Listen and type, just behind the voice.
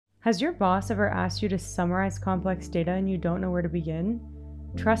Has your boss ever asked you to summarize complex data and you don't know where to begin?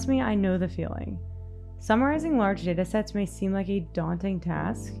 Trust me, I know the feeling. Summarizing large datasets may seem like a daunting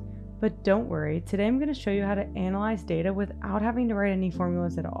task, but don't worry, today I'm going to show you how to analyze data without having to write any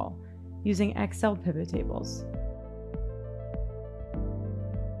formulas at all, using Excel pivot tables.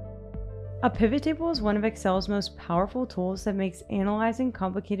 A pivot table is one of Excel's most powerful tools that makes analyzing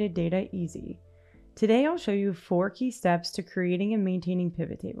complicated data easy. Today I'll show you 4 key steps to creating and maintaining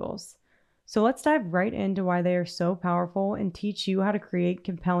pivot tables. So let's dive right into why they are so powerful and teach you how to create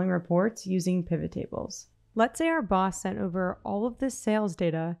compelling reports using pivot tables. Let's say our boss sent over all of this sales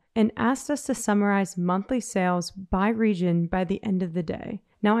data and asked us to summarize monthly sales by region by the end of the day.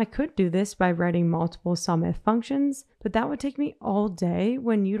 Now I could do this by writing multiple SUMIF functions, but that would take me all day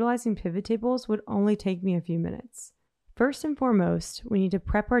when utilizing pivot tables would only take me a few minutes. First and foremost, we need to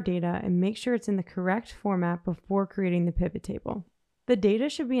prep our data and make sure it's in the correct format before creating the pivot table. The data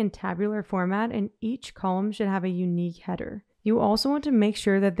should be in tabular format and each column should have a unique header. You also want to make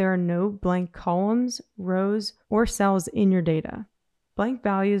sure that there are no blank columns, rows, or cells in your data. Blank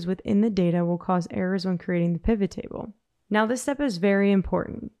values within the data will cause errors when creating the pivot table. Now this step is very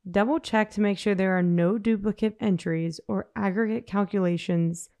important. Double check to make sure there are no duplicate entries or aggregate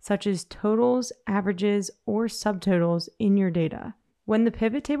calculations such as totals, averages, or subtotals in your data. When the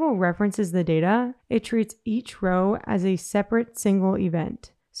pivot table references the data, it treats each row as a separate single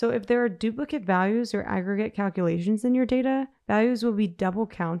event. So if there are duplicate values or aggregate calculations in your data, values will be double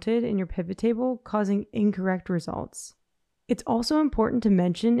counted in your pivot table, causing incorrect results. It's also important to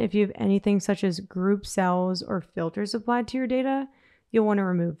mention if you have anything such as group cells or filters applied to your data, you'll want to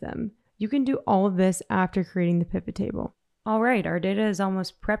remove them. You can do all of this after creating the pivot table. Alright, our data is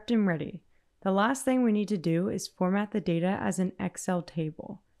almost prepped and ready. The last thing we need to do is format the data as an Excel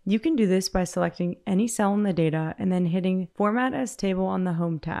table. You can do this by selecting any cell in the data and then hitting Format as Table on the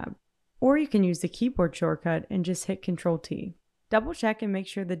Home tab. Or you can use the keyboard shortcut and just hit Ctrl-T. Double check and make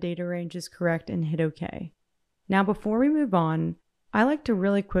sure the data range is correct and hit OK. Now before we move on, I like to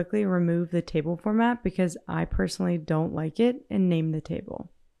really quickly remove the table format because I personally don't like it and name the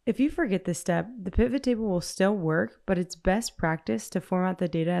table. If you forget this step, the pivot table will still work, but it's best practice to format the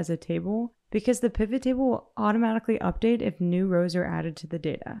data as a table because the pivot table will automatically update if new rows are added to the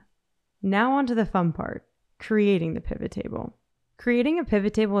data. Now on to the fun part, creating the pivot table. Creating a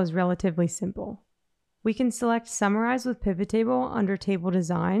pivot table is relatively simple. We can select Summarize with Pivot Table under Table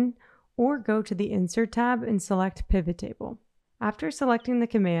Design, or go to the Insert tab and select Pivot Table. After selecting the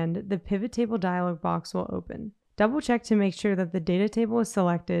command, the Pivot Table dialog box will open. Double check to make sure that the data table is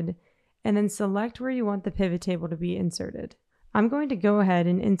selected, and then select where you want the pivot table to be inserted. I'm going to go ahead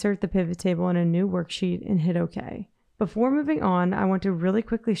and insert the pivot table in a new worksheet and hit OK. Before moving on, I want to really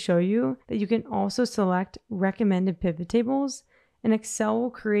quickly show you that you can also select recommended pivot tables, and Excel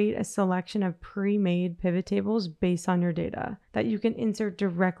will create a selection of pre-made pivot tables based on your data that you can insert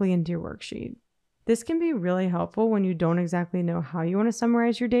directly into your worksheet. This can be really helpful when you don't exactly know how you want to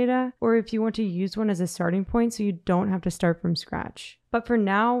summarize your data, or if you want to use one as a starting point so you don't have to start from scratch. But for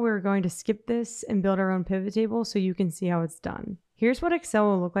now, we're going to skip this and build our own pivot table so you can see how it's done. Here's what Excel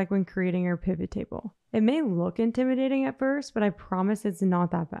will look like when creating our pivot table. It may look intimidating at first, but I promise it's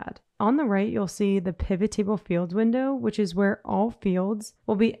not that bad. On the right, you'll see the pivot table fields window, which is where all fields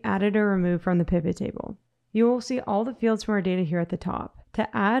will be added or removed from the pivot table. You will see all the fields from our data here at the top. To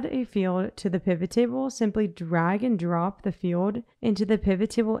add a field to the pivot table, simply drag and drop the field into the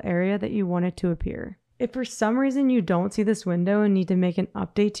pivot table area that you want it to appear. If for some reason you don't see this window and need to make an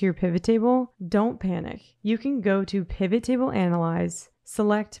update to your pivot table, don't panic. You can go to Pivot Table Analyze,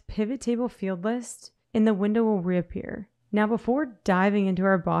 select Pivot Table Field List, and the window will reappear. Now before diving into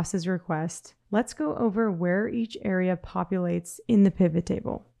our boss's request, let's go over where each area populates in the pivot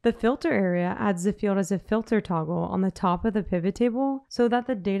table. The filter area adds the field as a filter toggle on the top of the pivot table so that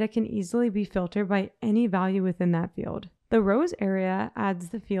the data can easily be filtered by any value within that field. The rows area adds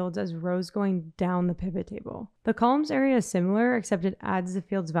the fields as rows going down the pivot table. The columns area is similar, except it adds the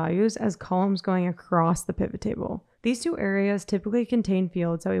fields values as columns going across the pivot table. These two areas typically contain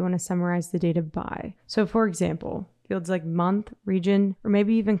fields that we want to summarize the data by. So for example, fields like month, region, or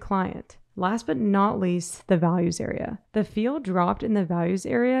maybe even client. Last but not least, the values area. The field dropped in the values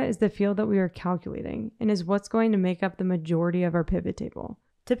area is the field that we are calculating and is what's going to make up the majority of our pivot table.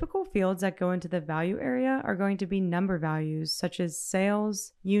 Typical fields that go into the value area are going to be number values such as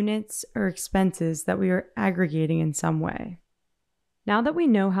sales, units, or expenses that we are aggregating in some way. Now that we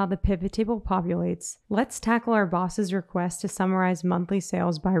know how the pivot table populates, let's tackle our boss's request to summarize monthly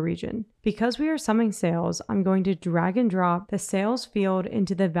sales by region. Because we are summing sales, I'm going to drag and drop the sales field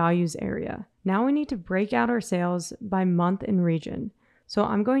into the values area. Now we need to break out our sales by month and region. So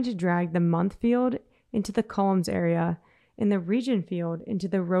I'm going to drag the month field into the columns area and the region field into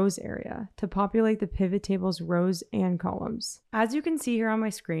the rows area to populate the pivot table's rows and columns. As you can see here on my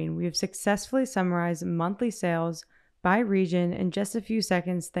screen, we have successfully summarized monthly sales by region in just a few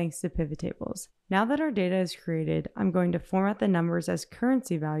seconds thanks to pivot tables. Now that our data is created, I'm going to format the numbers as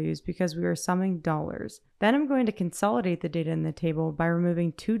currency values because we are summing dollars. Then I'm going to consolidate the data in the table by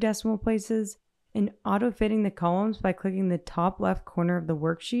removing 2 decimal places and auto-fitting the columns by clicking the top left corner of the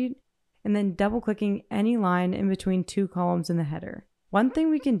worksheet and then double-clicking any line in between 2 columns in the header. One thing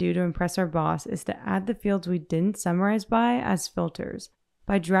we can do to impress our boss is to add the fields we didn't summarize by as filters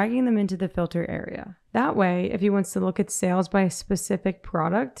by dragging them into the filter area. That way, if he wants to look at sales by a specific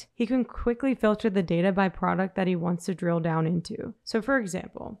product, he can quickly filter the data by product that he wants to drill down into. So for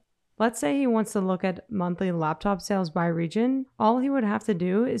example, let's say he wants to look at monthly laptop sales by region. All he would have to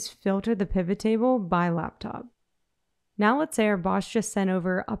do is filter the pivot table by laptop. Now let's say our boss just sent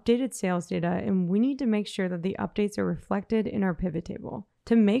over updated sales data and we need to make sure that the updates are reflected in our pivot table.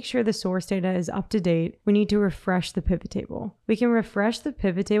 To make sure the source data is up to date, we need to refresh the pivot table. We can refresh the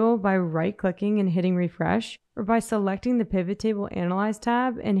pivot table by right-clicking and hitting refresh, or by selecting the Pivot Table Analyze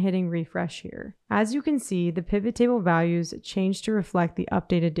tab and hitting refresh here. As you can see, the pivot table values change to reflect the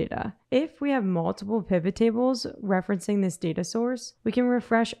updated data. If we have multiple pivot tables referencing this data source, we can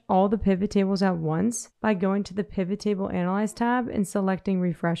refresh all the pivot tables at once by going to the Pivot Table Analyze tab and selecting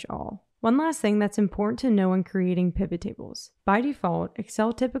Refresh All. One last thing that's important to know when creating pivot tables. By default,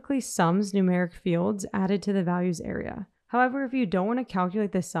 Excel typically sums numeric fields added to the values area. However, if you don't want to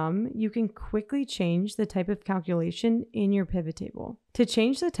calculate the sum, you can quickly change the type of calculation in your pivot table. To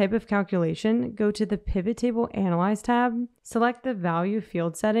change the type of calculation, go to the Pivot Table Analyze tab, select the value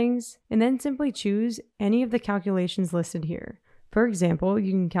field settings, and then simply choose any of the calculations listed here. For example,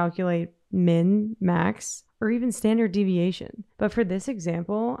 you can calculate min, max, or even standard deviation. But for this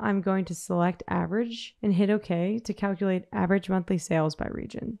example, I'm going to select average and hit OK to calculate average monthly sales by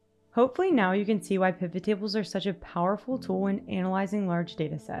region. Hopefully now you can see why pivot tables are such a powerful tool in analyzing large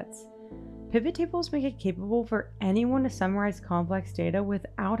data sets. Pivot tables make it capable for anyone to summarize complex data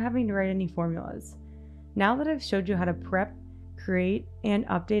without having to write any formulas. Now that I've showed you how to prep, create, and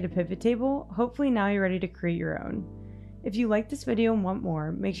update a pivot table, hopefully now you're ready to create your own. If you like this video and want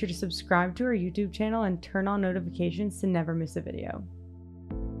more, make sure to subscribe to our YouTube channel and turn on notifications to never miss a video.